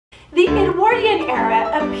The Edwardian Era,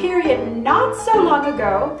 a period not so long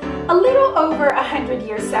ago, a little over 100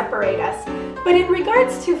 years separate us. But in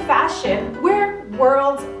regards to fashion, we're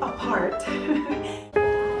worlds apart.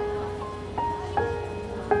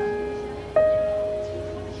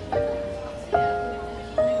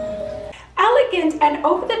 Elegant and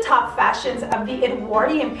over-the-top fashions of the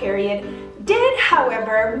Edwardian period did,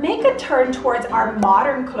 however, make a turn towards our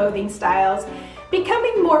modern clothing styles,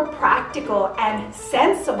 becoming more practical and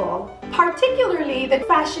sensible, particularly the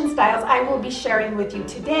fashion styles I will be sharing with you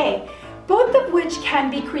today, both of which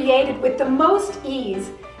can be created with the most ease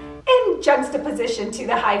in juxtaposition to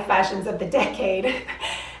the high fashions of the decade.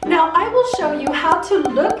 Now, I will show you how to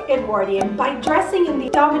look Edwardian by dressing in the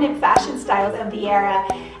dominant fashion styles of the era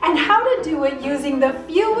and how to do it using the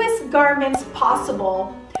fewest garments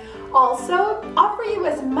possible. Also, offer you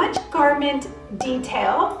as much garment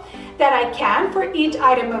detail that I can for each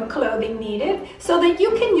item of clothing needed so that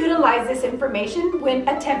you can utilize this information when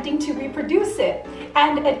attempting to reproduce it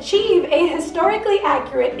and achieve a historically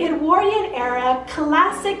accurate Edwardian era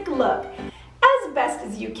classic look as best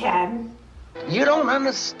as you can. You don't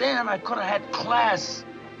understand. I could have had class.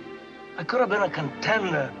 I could have been a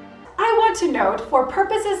contender. I want to note, for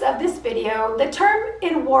purposes of this video, the term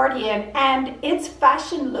Edwardian and its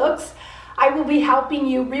fashion looks I will be helping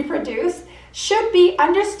you reproduce should be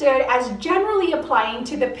understood as generally applying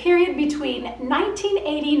to the period between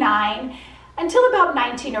 1989 until about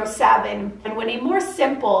 1907, when a more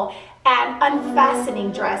simple and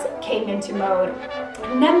unfastening dress came into mode.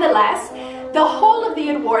 Nonetheless, the whole of the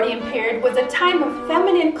Edwardian period was a time of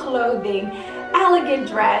feminine clothing, elegant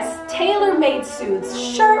dress, tailor-made suits,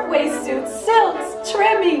 shirtwaist suits, silks,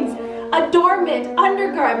 trimmings, adornment,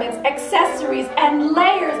 undergarments, accessories, and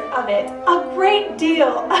layers of it, a great deal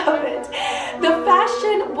of it. The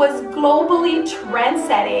fashion was globally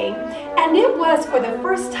trend-setting, and it was for the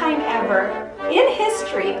first time ever in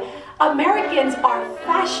history, Americans are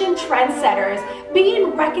fashion trendsetters,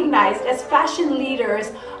 being recognized as fashion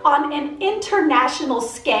leaders on an international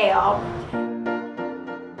scale.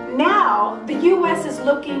 Now, the US is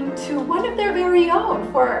looking to one of their very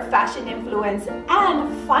own for fashion influence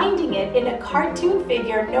and finding it in a cartoon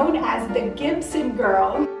figure known as the Gibson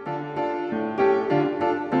Girl.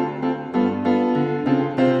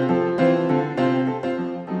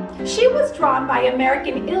 She was drawn by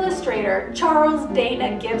American illustrator Charles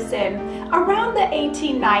Dana Gibson around the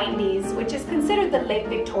 1890s, which is considered the late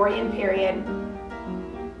Victorian period.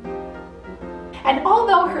 And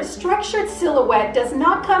although her structured silhouette does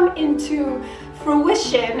not come into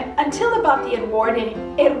fruition until about the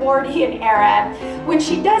Edwardian era, when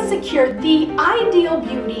she does secure the ideal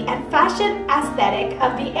beauty and fashion aesthetic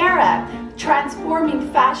of the era,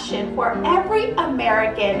 transforming fashion for every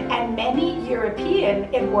American and many European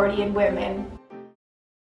Edwardian women.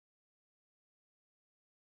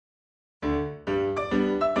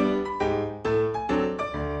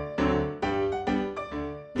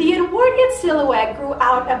 The Edwardian silhouette grew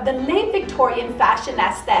out of the late Victorian fashion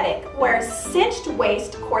aesthetic, where cinched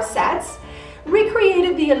waist corsets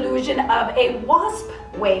recreated the illusion of a wasp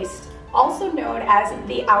waist, also known as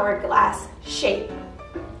the hourglass shape.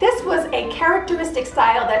 This was a characteristic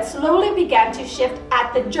style that slowly began to shift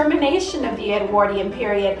at the germination of the Edwardian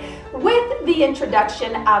period with the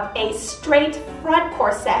introduction of a straight front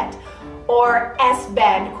corset, or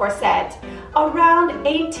S-bend corset, around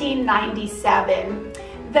 1897.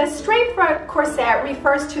 The straight front corset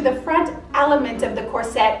refers to the front element of the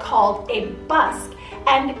corset called a busk,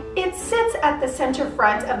 and it sits at the center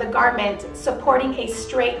front of the garment, supporting a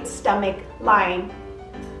straight stomach line.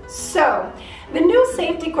 So, the new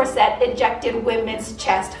safety corset ejected women's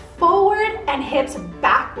chest forward and hips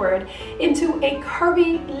backward into a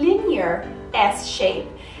curvy linear S shape.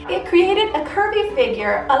 It created a curvy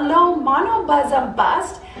figure, a low monobosom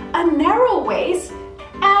bust, a narrow waist,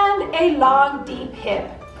 and a long deep hip.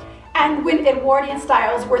 And when Edwardian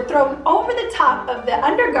styles were thrown over the top of the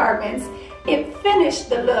undergarments, it finished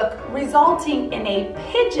the look, resulting in a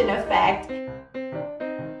pigeon effect.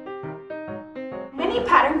 Many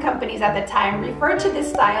pattern companies at the time referred to this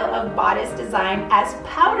style of bodice design as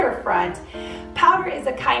powder front. Powder is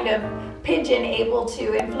a kind of pigeon able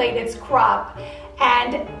to inflate its crop,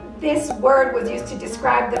 and this word was used to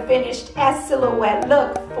describe the finished S silhouette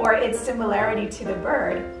look for its similarity to the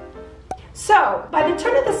bird. So, by the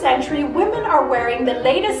turn of the century, women are wearing the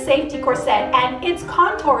latest safety corset and it's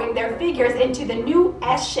contouring their figures into the new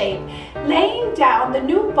S shape, laying down the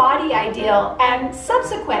new body ideal and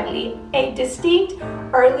subsequently a distinct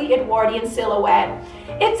early Edwardian silhouette.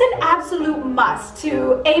 It's an absolute must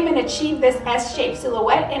to aim and achieve this S-shaped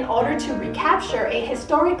silhouette in order to recapture a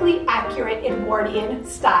historically accurate Edwardian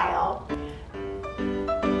style.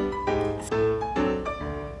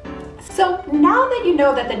 So now that you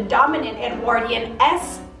know that the dominant Edwardian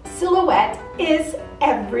S silhouette is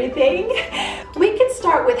everything, we can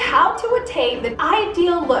start with how to attain the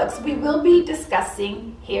ideal looks we will be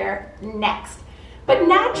discussing here next. But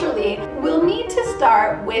naturally, we'll need to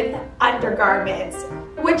start with undergarments,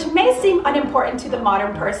 which may seem unimportant to the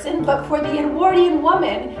modern person, but for the Edwardian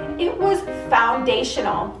woman, it was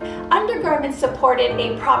foundational. Undergarments supported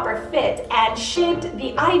a proper fit and shaped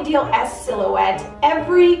the ideal S silhouette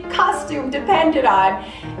every costume depended on.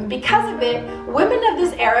 And because of it, women of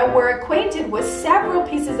this era were acquainted with several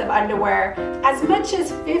pieces of underwear. As much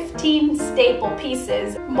as 15 staple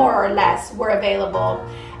pieces, more or less, were available,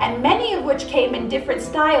 and many of which came in different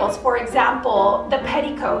styles. For example, the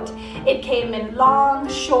petticoat. It came in long,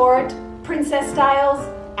 short, princess styles,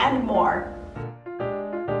 and more.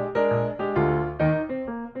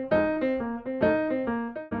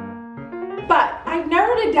 But I've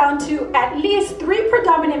narrowed it down to at least 3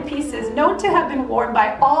 predominant pieces known to have been worn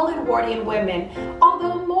by all Edwardian women,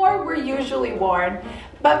 although more were usually worn.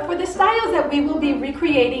 But for the styles that we will be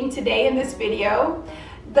recreating today in this video,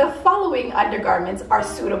 the following undergarments are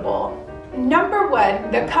suitable. Number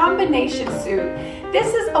 1, the combination suit.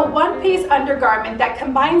 This is a one-piece undergarment that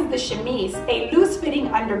combines the chemise, a loose-fitting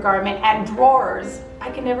undergarment, and drawers, I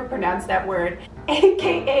can never pronounce that word,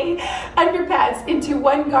 aka underpants, into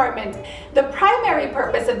one garment. The primary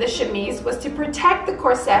purpose of the chemise was to protect the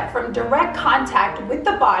corset from direct contact with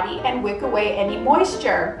the body and wick away any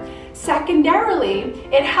moisture. Secondarily,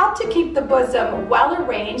 it helped to keep the bosom well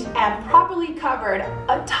arranged and properly covered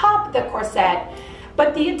atop the corset.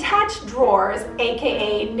 But the attached drawers,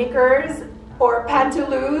 aka knickers or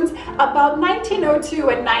pantaloons, about 1902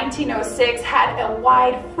 and 1906 had a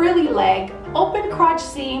wide frilly leg, open crotch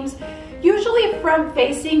seams, usually front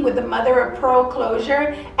facing with the mother of pearl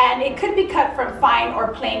closure, and it could be cut from fine or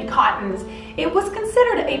plain cottons. It was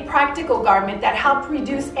considered a practical garment that helped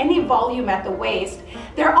reduce any volume at the waist.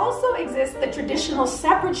 There also exists the traditional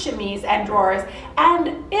separate chemise and drawers,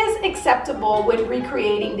 and is acceptable when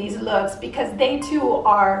recreating these looks because they too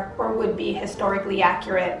are or would be historically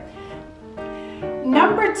accurate.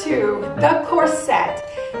 Number 2, the corset.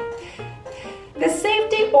 The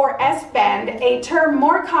safety or S-band, a term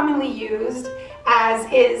more commonly used,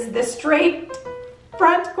 as is the straight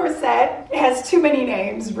front corset, has too many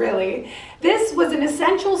names really. This was an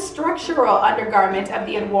essential structural undergarment of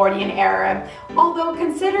the Edwardian era, although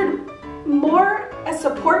considered more a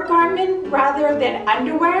support garment rather than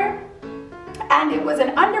underwear. And it was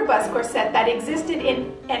an underbust corset that existed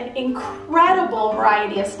in an incredible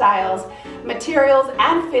variety of styles, materials,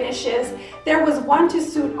 and finishes. There was one to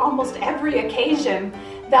suit almost every occasion.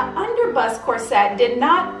 The underbust corset did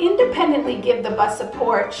not independently give the bust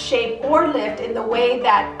support, shape, or lift in the way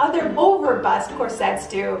that other overbust corsets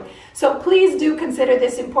do. So please do consider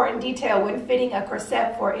this important detail when fitting a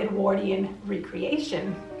corset for Edwardian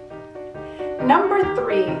recreation. Number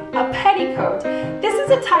 3, a petticoat. This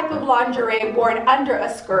is a type of lingerie worn under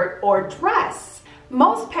a skirt or dress.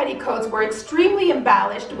 Most petticoats were extremely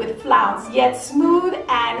embellished with flounce, yet smooth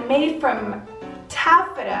and made from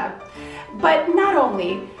taffeta. But not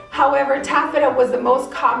only. However, taffeta was the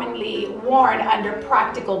most commonly worn under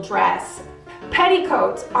practical dress.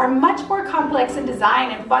 Petticoats are much more complex in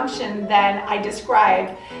design and function than I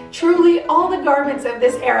described. Truly, all the garments of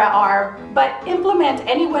this era are, but implement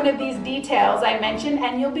any one of these details I mentioned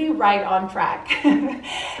and you'll be right on track.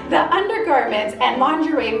 The undergarments and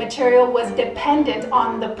lingerie material was dependent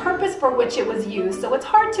on the purpose for which it was used, so it's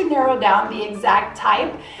hard to narrow down the exact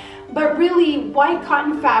type. But really, white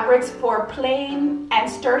cotton fabrics for plain and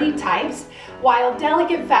sturdy types, while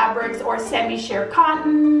delicate fabrics or semi-sheer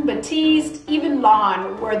cotton, batiste, even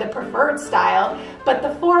lawn were the preferred style, but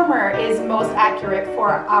the former is most accurate for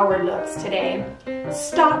our looks today.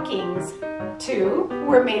 Stockings, too,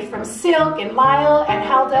 were made from silk and lisle and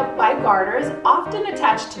held up by garters, often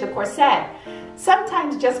attached to the corset,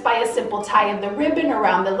 sometimes just by a simple tie of the ribbon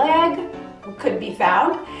around the leg, could be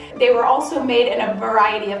found. They were also made in a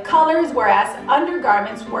variety of colors, whereas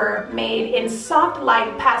undergarments were made in soft,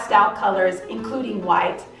 light pastel colors, including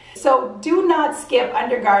white. So do not skip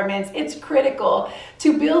undergarments. It's critical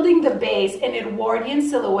to building the base an Edwardian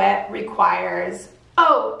silhouette requires.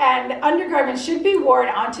 Oh, and undergarments should be worn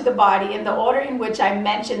onto the body in the order in which I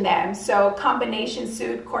mentioned them. So combination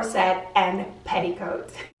suit, corset, and petticoat.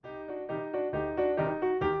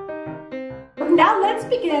 Now let's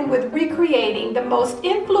begin with recreating the most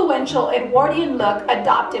influential Edwardian look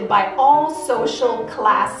adopted by all social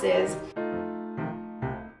classes.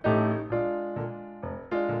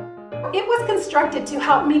 It was constructed to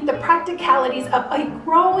help meet the practicalities of a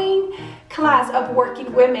growing class of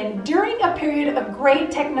working women during a period of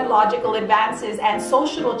great technological advances and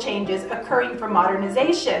social changes occurring from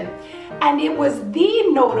modernization. And it was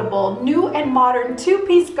the notable new and modern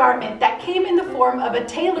two-piece garment that came in the form of a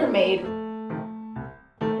tailor-made.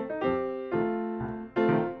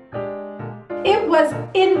 It was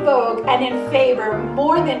in vogue and in favor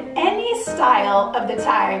more than any style of the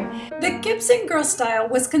time. The Gibson Girl style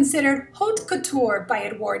was considered haute couture by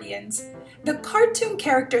Edwardians. The cartoon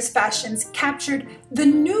characters' fashions captured the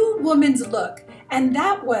new woman's look, and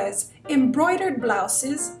that was embroidered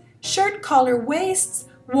blouses, shirt collar waists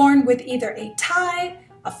worn with either a tie,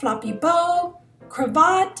 a floppy bow,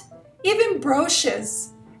 cravat, even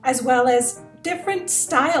brooches, as well as different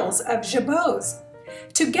styles of jabots.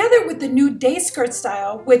 Together with the new day skirt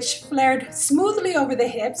style, which flared smoothly over the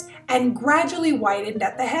hips and gradually widened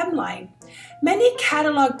at the hemline. Many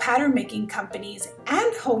catalog pattern making companies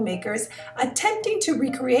and homemakers attempting to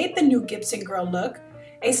recreate the new Gibson Girl look,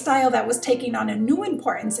 a style that was taking on a new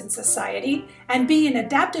importance in society and being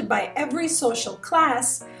adapted by every social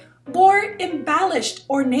class, bore embellished,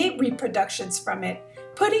 ornate reproductions from it,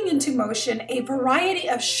 putting into motion a variety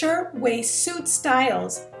of shirt-waist suit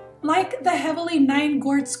styles, like the heavily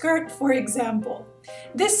nine-gored skirt, for example.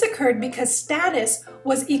 This occurred because status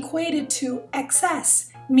was equated to excess,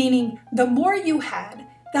 meaning the more you had,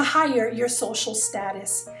 the higher your social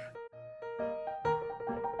status.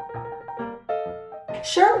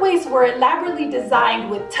 Shirtwaists were elaborately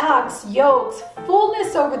designed with tucks, yokes,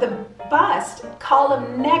 fullness over the bust,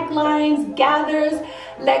 column necklines, gathers,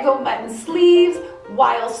 Lego mutton sleeves,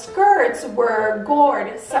 while skirts were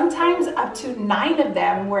gored. Sometimes up to 9 of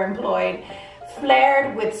them were employed,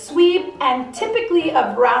 flared with sweep and typically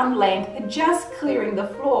of round length, just clearing the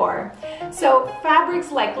floor. So fabrics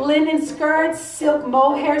like linen skirts, silk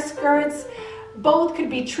mohair skirts, both could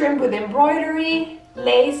be trimmed with embroidery,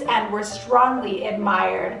 lace, and were strongly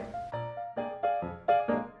admired.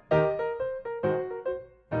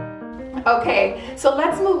 Okay, so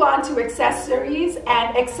let's move on to accessories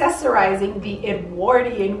and accessorizing the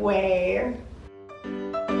Edwardian way.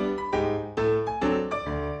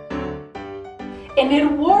 An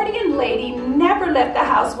Edwardian lady never left the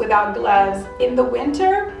house without gloves in the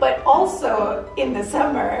winter, but also in the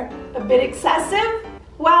summer. A bit excessive?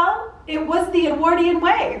 Well, it was the Edwardian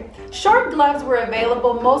way. Short gloves were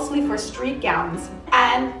available mostly for street gowns,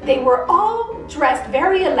 and they were all dressed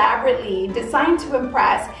very elaborately, designed to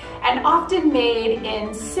impress, and often made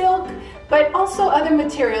in silk, but also other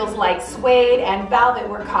materials like suede and velvet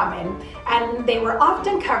were common, and they were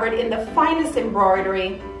often covered in the finest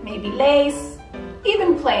embroidery, maybe lace,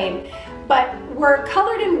 even plain, but were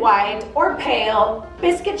colored in white or pale.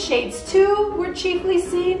 Biscuit shades too were chiefly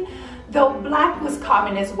seen, though black was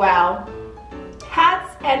common as well.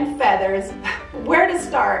 Hats and feathers. Where to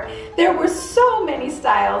start? There were so many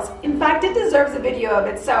styles. In fact, it deserves a video of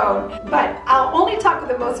its own, but I'll only talk of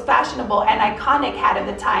the most fashionable and iconic hat of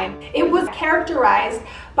the time. It was characterized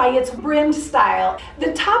by its brimmed style.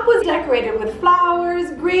 The top was decorated with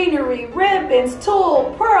flowers, greenery, ribbons,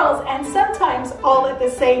 tulle, pearls, and sometimes all at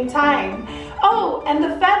the same time. Oh, and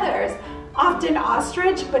the feathers. Often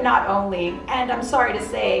ostrich, but not only. And I'm sorry to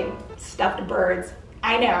say, stuffed birds.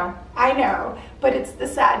 I know, but it's the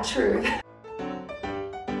sad truth.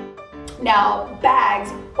 Now,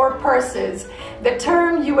 bags or purses, the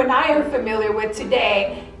term you and I are familiar with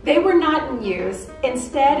today, they were not in use.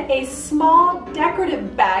 Instead, a small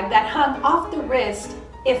decorative bag that hung off the wrist,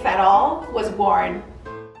 if at all, was worn.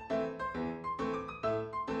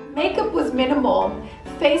 Makeup was minimal.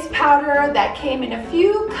 Face powder that came in a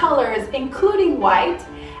few colors, including white,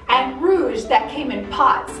 and rouge that came in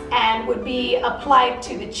pots and would be applied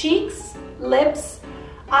to the cheeks, lips,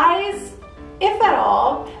 eyes, if at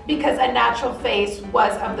all, because a natural face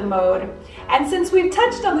was of the mode. And since we've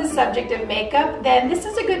touched on the subject of makeup, then this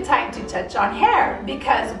is a good time to touch on hair,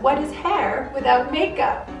 because what is hair without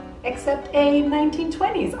makeup? Except a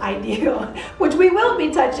 1920s ideal, which we will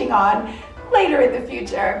be touching on later in the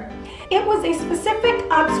future. It was a specific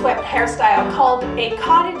upswept hairstyle called a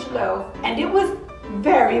cottage loaf, and it was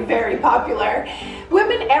very, very popular.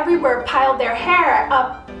 Women everywhere piled their hair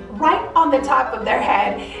up right on the top of their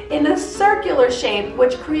head in a circular shape,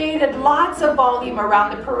 which created lots of volume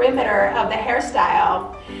around the perimeter of the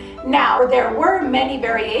hairstyle. Now, there were many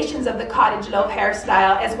variations of the cottage loaf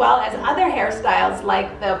hairstyle, as well as other hairstyles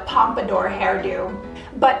like the pompadour hairdo.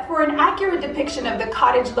 But for an accurate depiction of the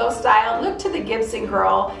cottage loaf style, look to the Gibson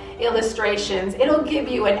Girl illustrations. It'll give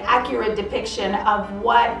you an accurate depiction of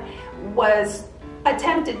what was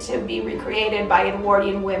attempted to be recreated by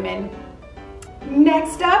Edwardian women.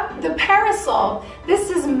 Next up, the parasol. This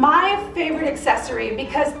is my favorite accessory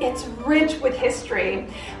because it's rich with history.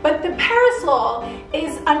 But the parasol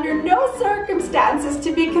is under no circumstances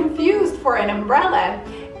to be confused for an umbrella.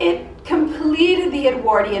 It completed the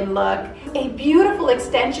Edwardian look, a beautiful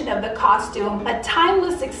extension of the costume, a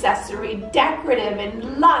timeless accessory, decorative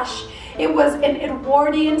and lush. It was an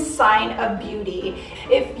Edwardian sign of beauty.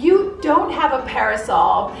 If you don't have a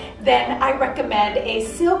parasol, then I recommend a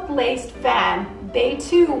silk-laced fan. They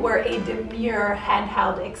too were a demure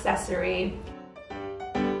handheld accessory.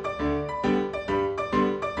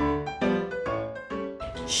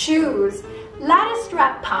 Shoes. Lattice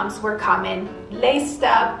strap pumps were common, laced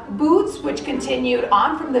up boots, which continued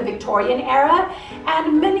on from the Victorian era,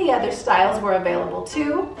 and many other styles were available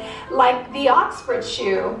too, like the Oxford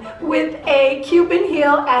shoe with a Cuban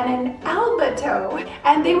heel and an elbow toe.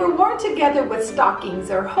 And they were worn together with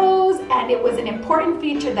stockings or hose, and it was an important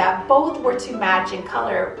feature that both were to match in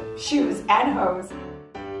color, shoes and hose.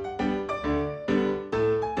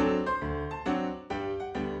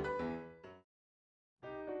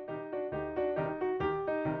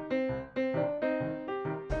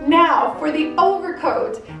 Now for the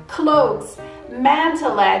overcoat, cloaks,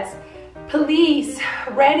 mantelettes, pelisse,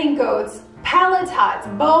 redingotes,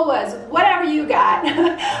 paletats, boas, whatever you got,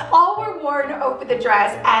 all were worn over the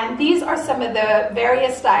dress, and these are some of the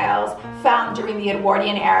various styles found during the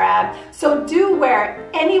Edwardian era. So do wear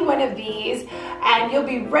any one of these and you'll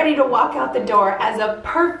be ready to walk out the door as a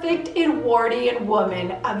perfect Edwardian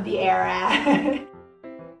woman of the era.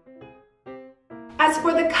 As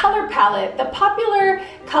for the color palette, the popular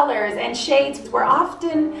colors and shades were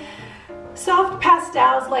often soft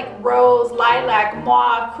pastels like rose, lilac,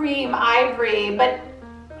 mauve, cream, ivory, but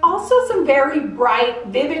also some very bright,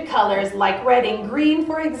 vivid colors like red and green,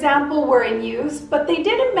 for example, were in use, but they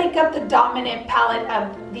didn't make up the dominant palette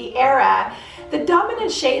of the era. The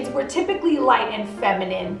dominant shades were typically light and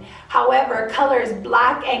feminine. However, colors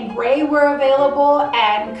black and gray were available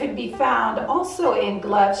and could be found also in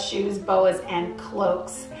gloves, shoes, boas, and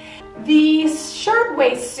cloaks. The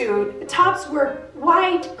shirtwaist suit tops were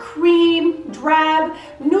white, cream, drab,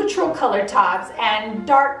 neutral color tops, and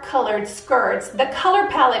dark colored skirts. The color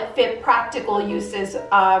palette fit practical uses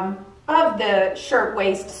of the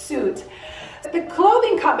shirtwaist suit. The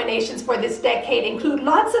clothing combinations for this decade include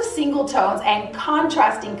lots of single tones and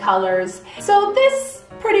contrasting colors. So this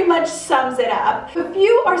pretty much sums it up. If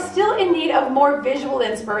you are still in need of more visual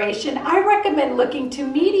inspiration, I recommend looking to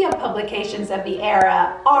media publications of the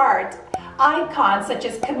era, art, icons such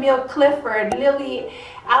as Camille Clifford, Lily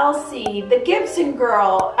Alcey, the Gibson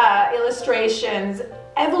Girl illustrations,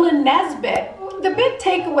 Evelyn Nesbit. The big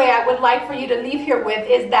takeaway I would like for you to leave here with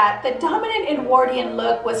is that the dominant Edwardian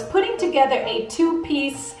look was putting together a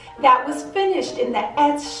two-piece that was finished in the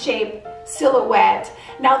S-shaped silhouette.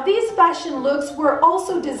 Now, these fashion looks were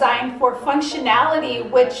also designed for functionality,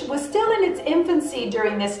 which was still in its infancy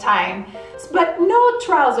during this time. But no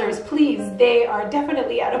trousers, please. They are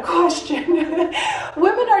definitely out of question.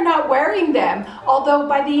 Women are not wearing them, although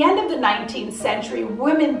by the end of the 19th century,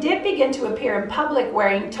 women did begin to appear in public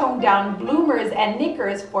wearing toned-down bloomers and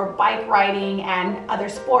knickers for bike riding and other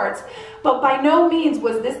sports. But by no means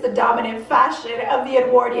was this the dominant fashion of the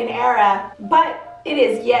Edwardian era. But it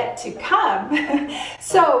is yet to come.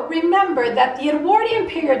 So remember that the Edwardian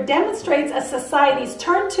period demonstrates a society's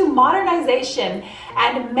turn to modernization,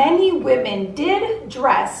 and many women did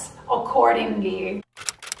dress accordingly.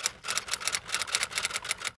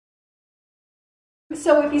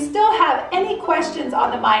 So if you still have any questions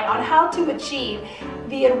on the mind on how to achieve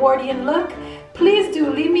the Edwardian look, please do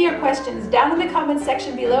leave me your questions down in the comment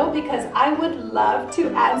section below because I would love to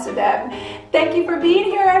answer them. Thank you for being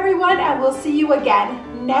here, everyone, and we'll see you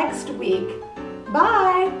again next week.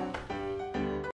 Bye!